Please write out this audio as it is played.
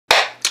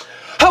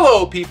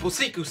Hello people,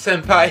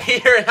 Seku-Senpai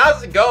here, and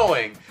how's it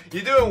going?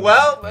 You doing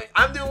well?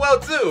 I'm doing well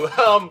too.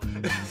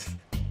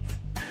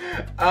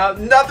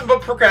 Nothing but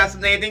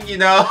procrastinating, you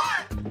know.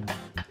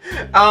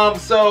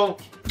 So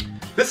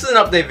this is an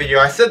update video.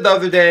 I said the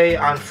other day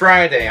on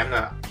Friday, I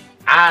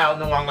don't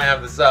know when I'm gonna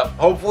have this up.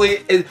 Hopefully,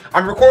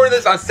 I'm recording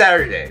this on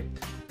Saturday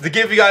to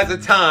give you guys a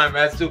time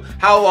as to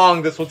how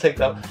long this will take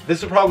up.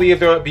 This will probably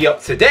either be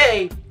up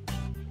today.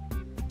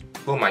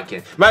 Who am I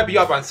kidding? Might be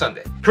up on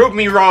Sunday. Prove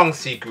me wrong,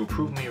 Seku.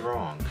 Prove me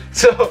wrong.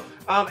 So,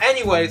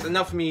 anyways,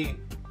 enough of me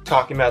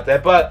talking about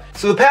that. But,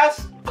 so the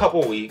past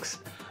couple weeks,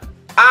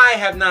 I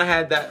have not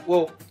had that,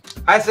 well,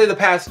 I'd say the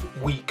past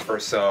week or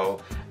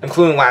so,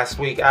 including last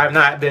week, I have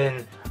not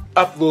been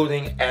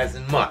uploading as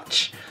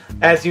much.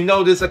 As you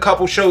notice, a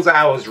couple shows that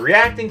I was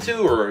reacting to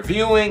or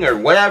reviewing or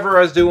whatever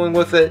I was doing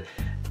with it,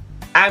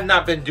 I have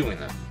not been doing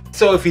them.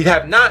 So if you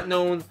have not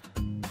known,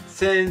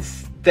 since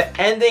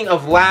the ending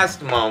of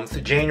last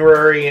month,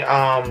 January,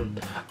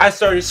 I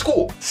started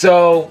school.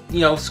 So, you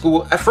know,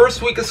 school,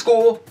 first week of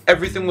school,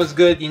 everything was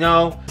good, you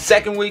know.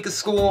 Second week of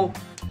school,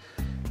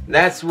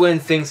 that's when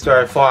things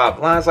started to fall out.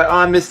 And I was like, oh,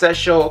 I missed that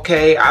show,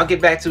 okay, I'll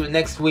get back to it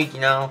next week, you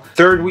know.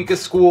 Third week of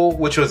school,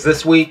 which was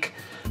this week,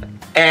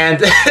 and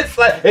it's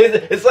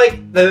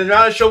like the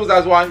amount of shows I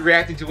was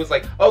reacting to was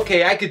like,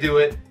 okay, I could do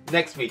it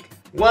next week.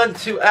 1,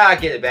 2, I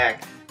get it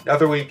back.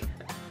 Another week.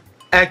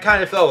 And it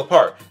kind of fell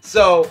apart.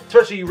 So,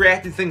 especially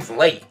reacting things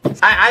late.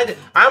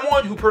 I'm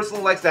one who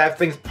personally likes to have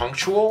things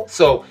punctual.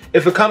 So,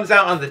 if it comes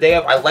out on the day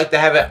of, I like to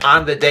have it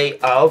on the day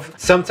of.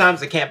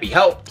 Sometimes it can't be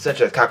helped, such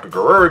as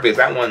Kakagururi, because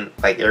that one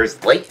like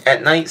airs late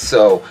at night.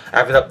 So, I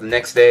have it up the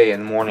next day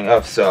and the morning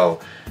of. So,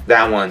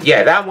 that one,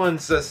 yeah, that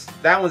one's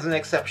an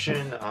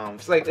exception.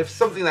 It's like if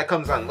something that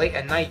comes on late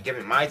at night,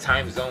 given my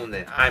time zone,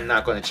 then I'm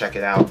not going to check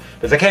it out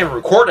because I can't even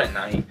record at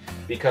night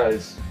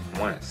because I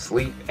want to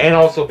sleep, and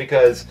also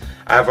because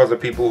I have other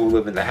people who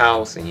live in the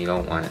house, and you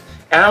don't want it.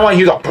 And I want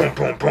you to boom,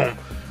 boom, boom.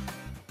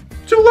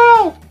 Too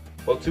loud.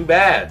 Well, too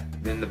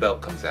bad. Then the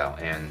belt comes out,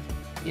 and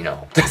you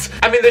know.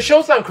 I mean, the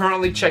shows I'm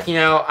currently checking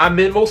out, I've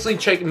been mostly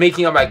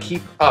making up. I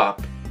keep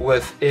up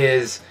with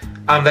is.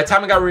 That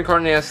time I got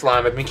reincarnated as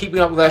slime. I've been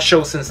keeping up with that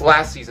show since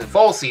last season,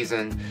 fall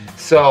season.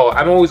 So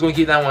I'm always going to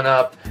keep that one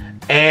up.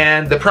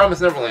 And The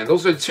Promised Neverland.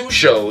 Those are 2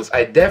 shows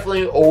I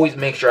definitely always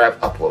make sure I've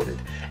uploaded.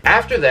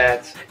 After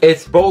that,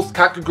 it's both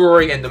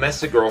Kakagururi and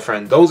Domestic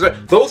Girlfriend.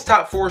 Those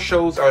top 4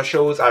 shows are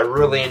shows I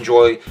really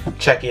enjoy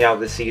checking out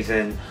this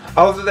season.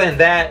 Other than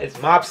that,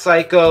 it's Mob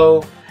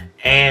Psycho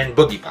and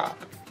Boogie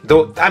Pop.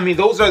 I mean,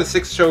 those are the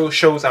 6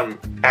 shows I'm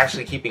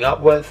actually keeping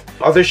up with.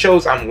 Other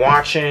shows I'm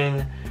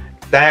watching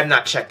that I have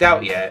not checked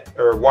out yet,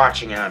 or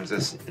watching, I'm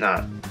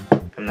not.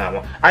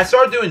 I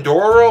started doing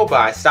Dororo, but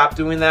I stopped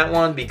doing that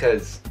one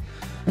because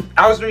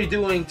I was already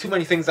doing too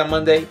many things on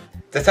Monday.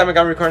 The time I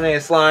got reincarnated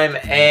as slime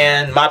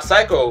and Mob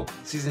Psycho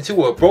Season 2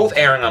 were both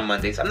airing on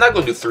Mondays. I'm not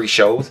going to do 3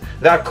 shows.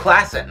 I have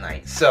class at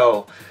night,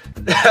 so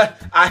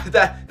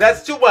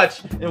that's too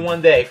much in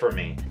one day for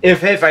me.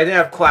 If I didn't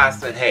have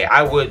class, then hey,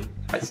 I'd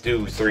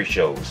do 3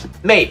 shows.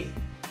 Maybe.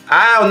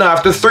 I don't know,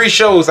 after 3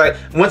 shows,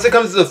 once it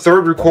comes to the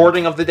 3rd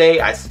recording of the day,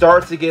 I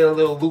start to get a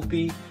little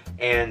loopy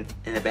and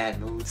in a bad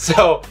mood.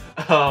 So,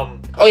 oh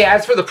yeah,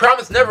 as for the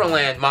Promised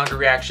Neverland manga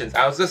reactions,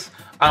 I was just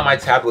on my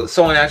tablet.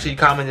 Someone actually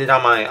commented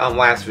on my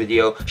last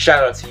video.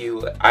 Shout out to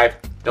you. I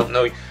don't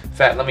know. In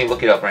fact, let me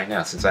look it up right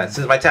now since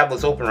my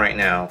tablet's open right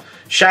now.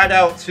 Shout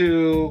out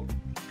to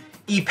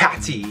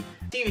Epati.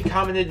 He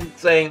commented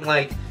saying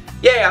like,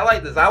 yeah, I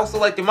like this. I also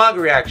like the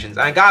manga reactions.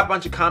 I got a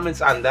bunch of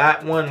comments on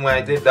that one when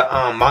I did the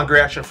manga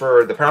reaction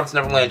for The Promised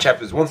Neverland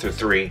chapters 1 through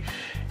 3.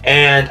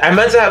 And I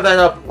meant to have that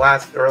up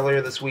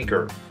earlier this week,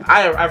 or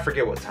I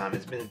forget what time.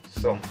 It's been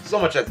so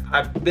much.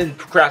 I've been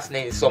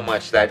procrastinating so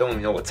much that I don't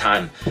even know what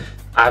time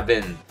I've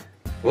been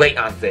late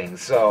on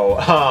things. So,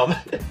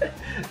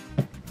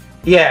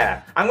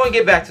 yeah, I'm going to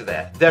get back to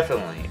that,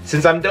 definitely.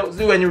 Since I don't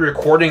do any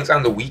recordings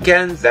on the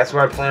weekends, that's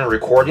where I plan on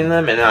recording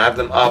them, and I'll have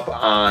them up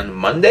on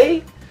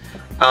Monday.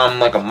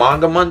 Like a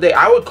Manga Monday.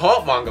 I would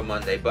call it Manga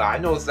Monday, but I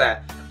noticed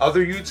that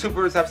other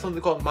YouTubers have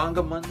something called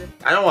Manga Monday.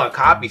 I don't want to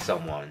copy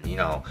someone, you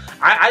know.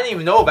 I didn't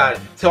even know about it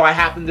until I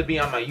happened to be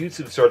on my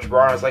YouTube search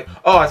bar. I was like,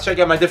 oh, let's check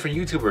out my different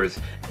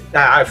YouTubers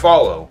I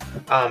follow,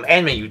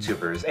 anime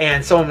YouTubers.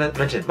 And someone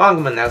mentioned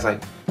Manga Monday. I was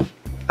like, I'm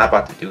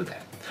about to do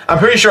that. I'm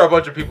pretty sure a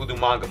bunch of people do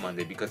Manga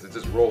Monday because it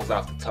just rolls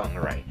off the tongue,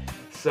 right?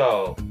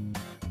 So,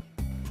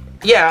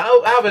 yeah,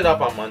 I'll have it up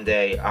on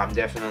Monday.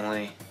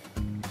 Definitely.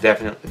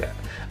 Yeah.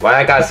 Well,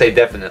 I gotta say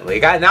definitely.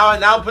 Now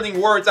I'm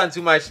putting words on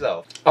too much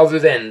though. Other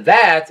than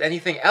that,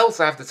 anything else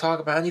I have to talk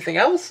about? Anything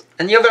else?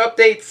 Any other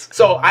updates?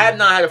 So I have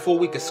not had a full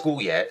week of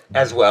school yet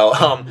as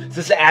well.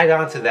 Just to add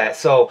on to that.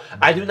 So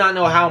I do not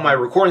know how my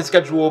recording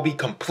schedule will be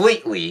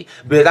completely,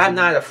 but I've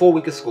not had a full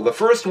week of school. The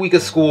first week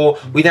of school,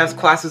 we didn't have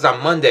classes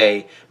on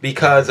Monday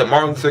because of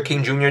Martin Luther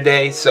King Jr.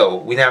 Day, so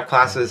we didn't have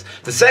classes.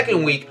 The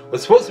second week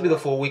was supposed to be the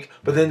full week,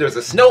 but then there's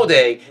a snow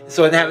day,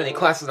 so I didn't have any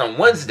classes on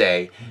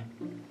Wednesday.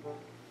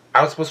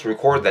 I was supposed to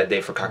record that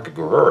day for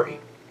Kakagururi.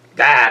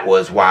 That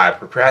was why I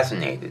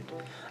procrastinated.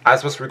 I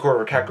was supposed to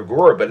record for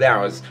Kakagura, but then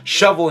I was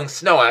shoveling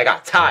snow and I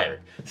got tired.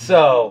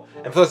 So,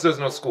 and plus there was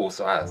no school,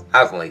 so I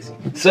was lazy.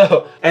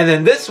 So, and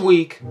then this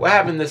week, what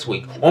happened this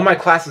week? All my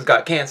classes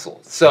got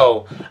canceled.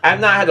 So, I've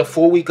not had a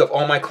full week of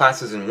all my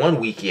classes in 1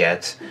 week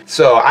yet.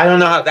 So, I don't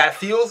know how that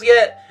feels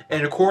yet,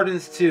 in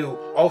accordance to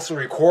also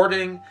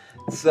recording.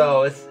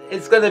 So,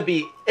 it's gonna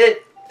be,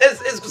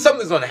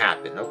 something's gonna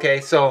happen, okay?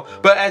 So,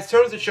 but as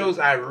terms of shows,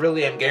 I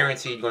really am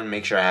guaranteed going to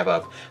make sure I have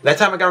up. That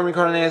time I got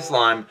Reincarnated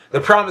Slime,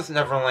 The Promised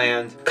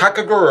Neverland,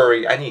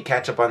 Kakagururi, I need to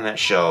catch up on that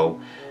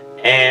show,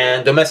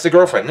 and Domestic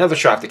Girlfriend, another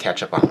show I have to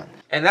catch up on.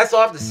 And that's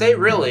all I have to say,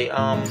 really.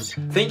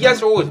 Thank you guys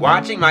for always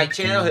watching. My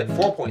channel hit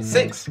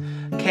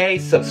 4.6K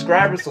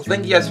subscribers, so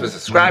thank you guys for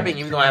subscribing,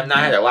 even though I have not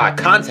had a lot of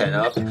content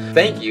up.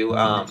 Thank you.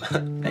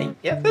 Thank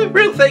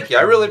you.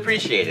 I really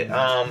appreciate it.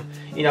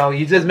 You know,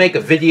 you just make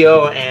a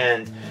video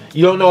and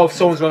you don't know if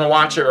someone's going to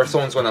watch it or if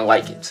someone's going to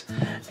like it.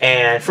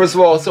 And first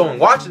of all, if someone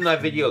watches my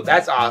video,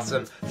 that's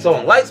awesome.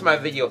 Someone likes my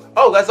video,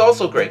 oh, that's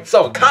also great.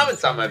 Someone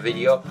comments on my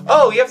video,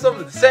 oh, you have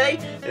something to say?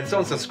 And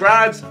someone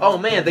subscribes, oh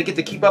man, they get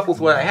to keep up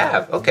with what I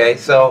have. Okay,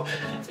 so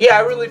yeah,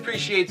 I really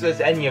appreciate just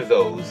any of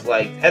those.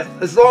 Like,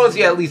 as long as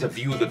you at least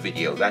view the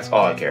video, that's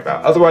all I care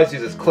about. Otherwise, you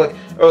just click,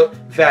 or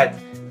in fact,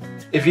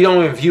 if you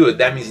don't even view it,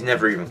 that means you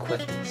never even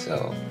clicked it.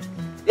 So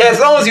yeah, as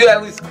long as you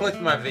at least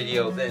clicked my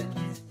video, then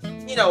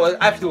you know,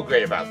 I feel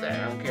great about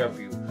that. I don't care if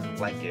you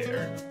like it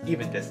or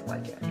even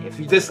dislike it. If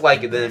you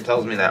dislike it, then it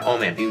tells me that, oh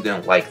man, people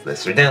didn't like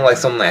this or didn't like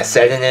something that I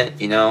said in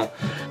it, you know?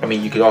 I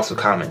mean, you could also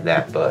comment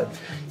that, but,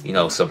 you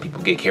know, some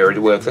people get carried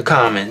away with the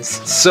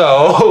comments.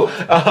 So,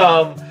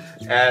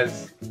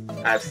 as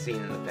I've seen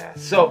in the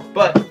past. So,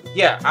 but,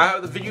 yeah, I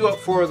have the video up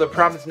for The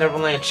Promised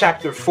Neverland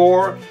Chapter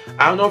 4.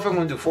 I don't know if I'm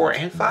going to do 4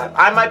 and 5.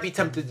 I might be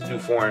tempted to do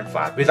 4 and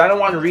 5 because I don't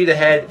want to read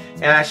ahead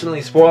and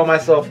accidentally spoil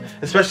myself,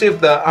 especially if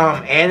the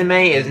anime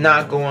is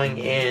not going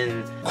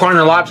in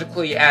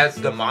chronologically as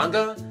the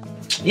manga.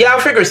 Yeah, I'll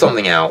figure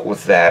something out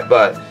with that,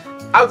 but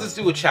I'll just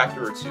do a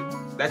chapter or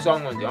 2. That's all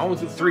I'm going to do. I'm going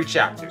to do 3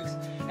 chapters.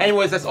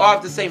 Anyways, that's all I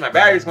have to say. My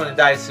battery's going to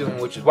die soon,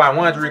 which is why I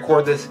wanted to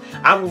record this.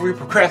 I'm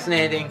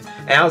procrastinating,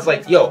 and I was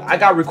like, yo, I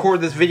gotta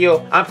record this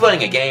video. I'm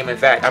playing a game. In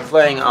fact, I'm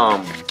playing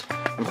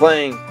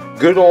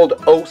Good Old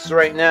Oaths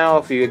right now.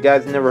 If you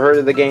guys never heard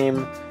of the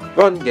game,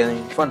 fun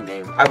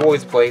game. I've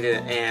always played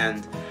it,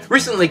 and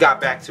recently got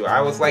back to it.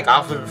 I was like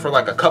off of it for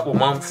like a couple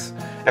months,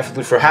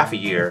 actually for half a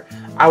year.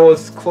 I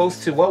was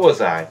close to, what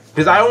was I?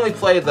 Because I only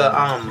played the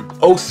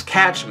Oaths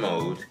catch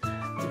mode,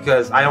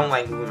 because I don't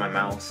like moving my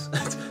mouse.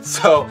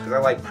 So, because I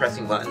like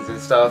pressing buttons and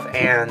stuff,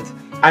 and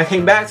I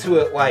came back to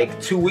it like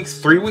 3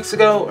 weeks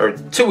ago, or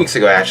 2 weeks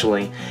ago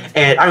actually,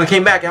 and I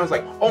came back and I was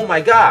like, oh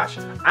my gosh,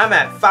 I'm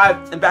at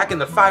back in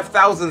the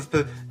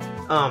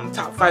 5,000s,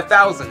 top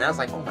 5,000, and I was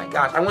like, oh my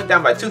gosh, I went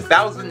down by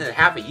 2,000 in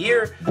half a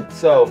year,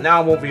 so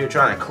now I'm over here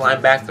trying to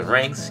climb back the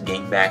ranks,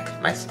 gain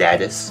back my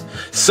status,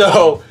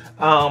 so,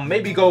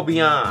 maybe go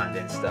beyond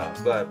and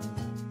stuff, but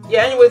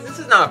yeah, anyways, this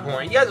is not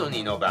important. You guys don't need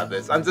to know about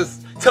this. I'm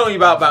just telling you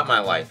about my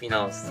life, you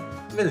know.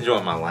 I've been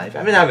enjoying my life.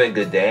 I've been having a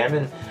good day. I've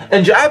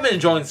been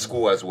enjoying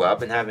school as well. I've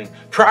been having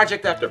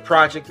project after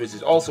project, which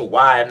is also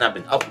why I've not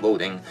been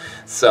uploading.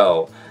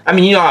 So, I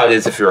mean, you know how it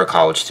is if you're a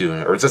college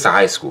student, or just a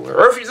high schooler,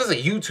 or if you're just a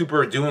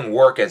YouTuber doing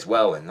work as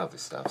well and other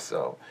stuff.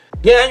 So,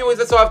 yeah, anyways,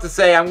 that's all I have to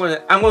say. I'm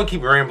gonna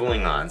keep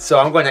rambling on. So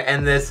I'm gonna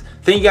end this.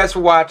 Thank you guys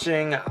for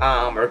watching,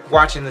 or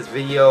watching this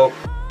video,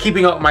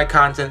 keeping up with my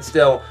content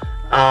still.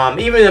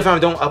 Even if I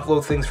don't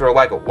upload things for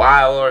like a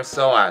while or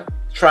so, I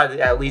try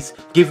to at least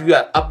give you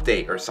an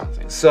update or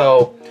something.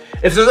 So,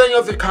 if there's any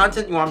other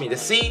content you want me to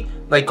see,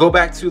 like go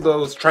back to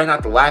those Try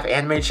Not to Laugh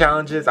anime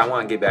challenges, I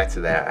want to get back to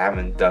that. I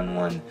haven't done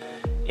one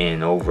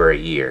in over a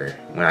year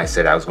when I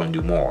said I was going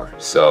to do more.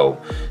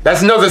 So,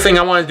 that's another thing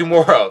I want to do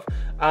more of.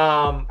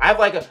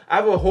 I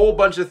have a whole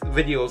bunch of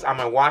videos on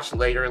my watch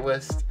later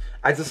list.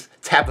 I just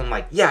tap them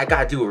like, yeah, I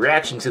gotta do a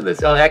reaction to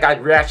this. Oh, I got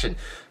a reaction.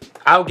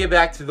 I'll get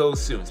back to those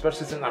soon,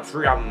 especially since I'm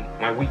free on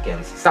my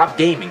weekends. Stop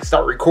gaming,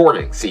 start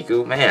recording,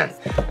 Seku. Man,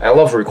 I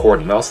love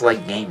recording, but I also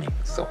like gaming,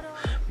 so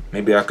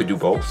maybe I could do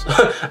both.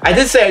 I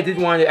did say I did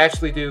want to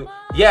actually do,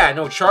 yeah,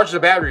 no, charge the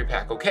battery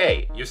pack.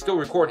 Okay, you're still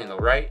recording though,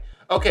 right?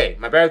 Okay,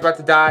 my battery's about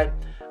to die.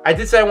 I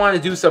did say I want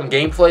to do some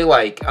gameplay,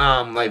 like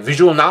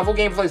visual novel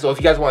gameplay, so if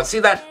you guys want to see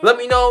that, let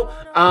me know,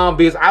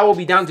 because I will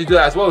be down to do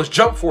that, as well as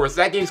Jump Force.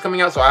 That game's coming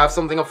out, so I have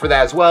something up for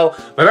that as well.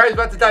 My battery's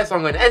about to die, so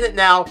I'm going to end it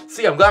now.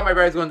 See, I'm glad my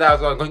battery's going to die,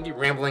 so I'm going to keep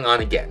rambling on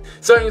again.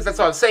 So anyways, that's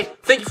all I have to say.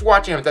 Thank you for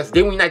watching. That's the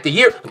day, week, night, the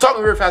year. I'm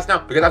talking very fast now,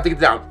 because I have to get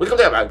it down.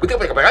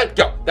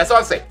 Yo, that's all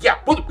I have to say. Yeah,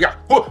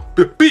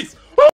 peace.